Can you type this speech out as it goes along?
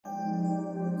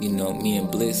You know, me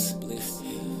and Bliss,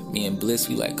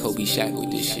 we like Kobe Shaq with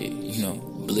this shit. You know,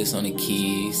 Bliss on the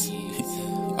keys,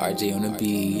 RJ on the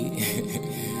beat.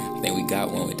 I think we got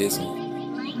one with this one.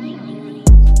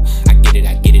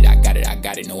 I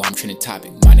got it, no, I'm trending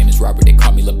topic. My name is Robert, they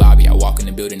call me Lil Bobby. I walk in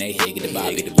the building, they hate get the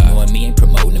Bobby. You know what, me ain't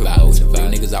promoting the violence. Real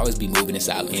niggas always be moving in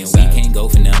silence. And we can't go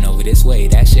for none over this way.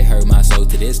 That shit hurt my soul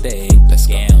to this day. Let's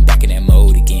go, I'm back in that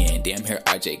mode again. Damn, here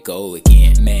RJ go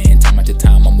again. Man, time after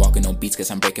time, I'm walking on beats cause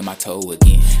I'm breaking my toe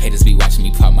again. Haters be watching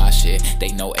me pop my shit. They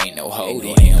know ain't no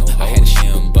holding him. I had to shoot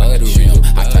him, butter him.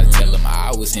 I tried to tell him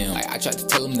I was him. I tried to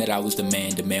tell him that I was the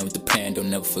man with the plan. Don't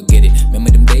never forget it.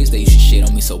 Remember them days they used to shit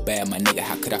on me so bad, my nigga,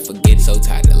 how could I forget it? So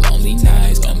tired of lonely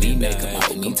nights, gonna be make them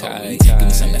hold me tight. Give me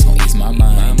something that's gonna ease my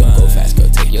mind. Don't go fast, girl,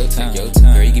 take your time.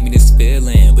 Girl, you give me this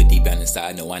feeling, but deep down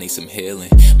inside, know I need some healing.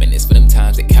 Man, it's for them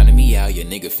times they counted me out. Your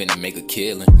nigga finna make a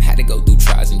killing. Had to go through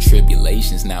trials and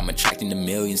tribulations. Now I'm attracting the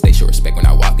millions. They show respect when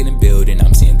I walk in the building.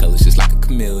 I'm seeing colors just like a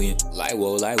chameleon. Like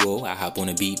whoa, I hop on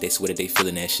the beat. They swear that they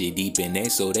feeling that shit deep in their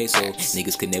soul.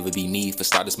 Niggas could never be me. For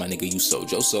starters, my nigga, you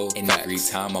sold your soul. And every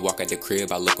time I walk out the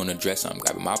crib, I look on the dresser, I'm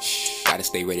grabbing my gotta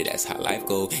stay ready, that's how life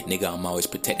go. Nigga, I'm always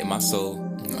protecting my soul.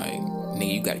 Like,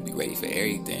 nigga, you gotta be ready for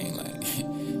everything.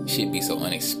 Like, shit be so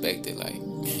unexpected. Like,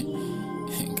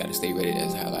 gotta stay ready,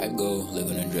 that's how life go. Look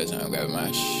on the dresser, I'm grabbing my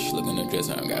Look on the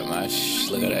dresser, I'm grabbing my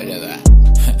Look at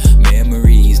that.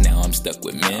 Memories, now I'm stuck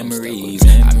with memories.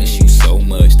 I miss you so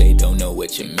much, they don't know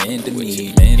what you meant to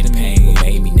me. And the pain will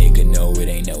make me, nigga, know it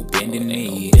ain't no bending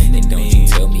me. And don't you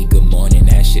tell me good morning,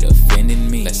 that shit offending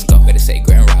me. Let's go, better say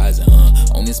grand rising,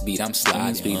 on this beat I'm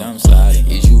sliding,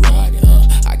 Is you riding,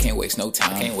 I can't waste no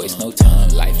time,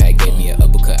 Life had gave me an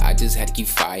uppercut, I just had to keep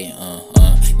fighting,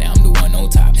 Now I'm the one on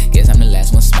top, guess I'm the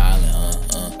last one smiling,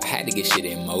 I had to get shit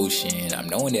in motion. I'm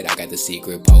knowing that I got the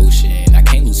secret potion. I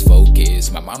can't lose focus.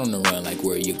 My mind on the run, like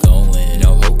where you going?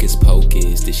 No hocus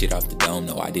pocus. This shit off the dome.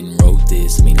 No, I didn't wrote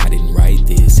this. I mean, I didn't write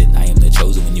this. And I am the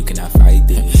chosen when you cannot fight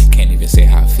this. Can't even say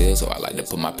how I feel, so I like to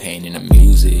put my pain in the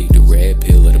music. The red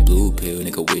pill or the blue pill,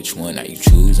 nigga, which one are you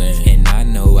choosing? And I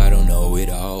know I don't know it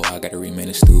all. I gotta remain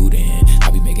a student. I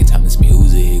be making timeless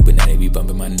music, but now they be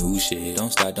bumping my new shit.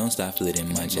 Don't stop, flitting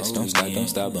my chest. Don't stop,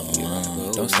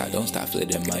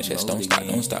 flitting my chest. Don't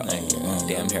stop.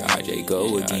 Damn, here RJ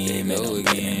go again. Man, I'm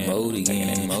back in that mode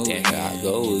again. Damn, here I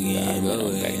go again.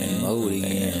 I'm back in that mode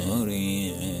again.